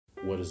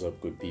What is up,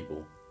 good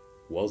people?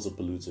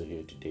 Wowzapalooza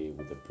here today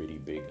with a pretty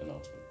big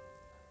announcement.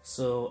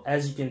 So,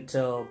 as you can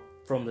tell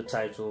from the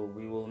title,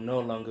 we will no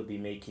longer be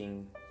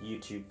making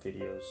YouTube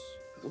videos.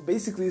 So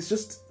basically,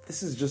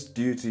 this is just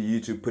due to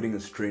YouTube putting a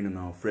strain on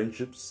our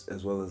friendships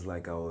as well as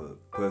like our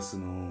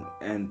personal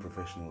and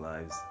professional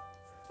lives.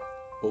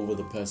 Over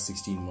the past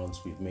 16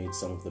 months, we've made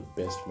some of the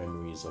best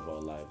memories of our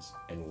lives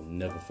and we'll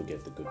never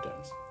forget the good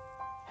times.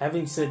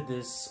 Having said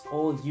this,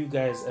 all you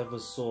guys ever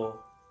saw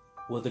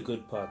were the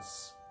good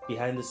parts.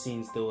 Behind the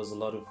scenes, there was a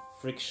lot of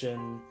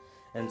friction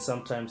and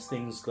sometimes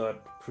things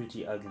got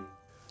pretty ugly.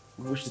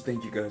 We wish to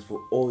thank you guys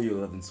for all your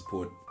love and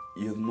support.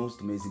 You're the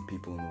most amazing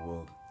people in the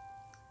world.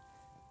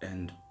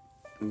 And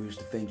we wish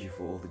to thank you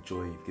for all the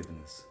joy you've given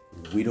us.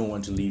 We don't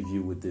want to leave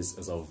you with this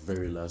as our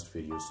very last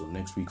video, so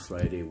next week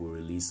Friday we'll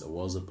release a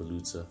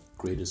Wowzapalooza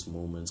Greatest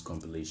Moments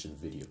compilation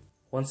video.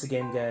 Once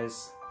again,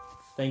 guys,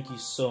 thank you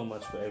so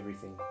much for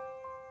everything.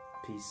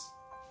 Peace.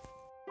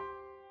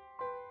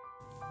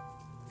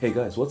 Hey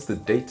guys, what's the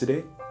date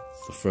today?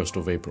 The 1st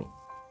of April.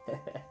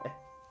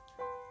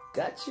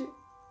 Got you.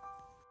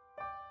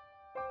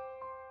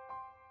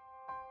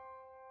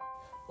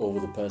 Over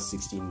the past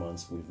 16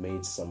 months, we've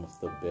made some of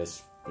the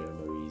best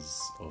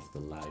memories of the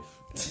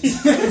life.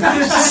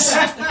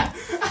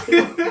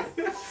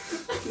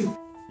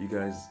 You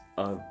guys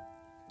are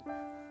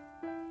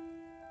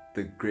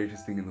the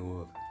greatest thing in the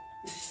world.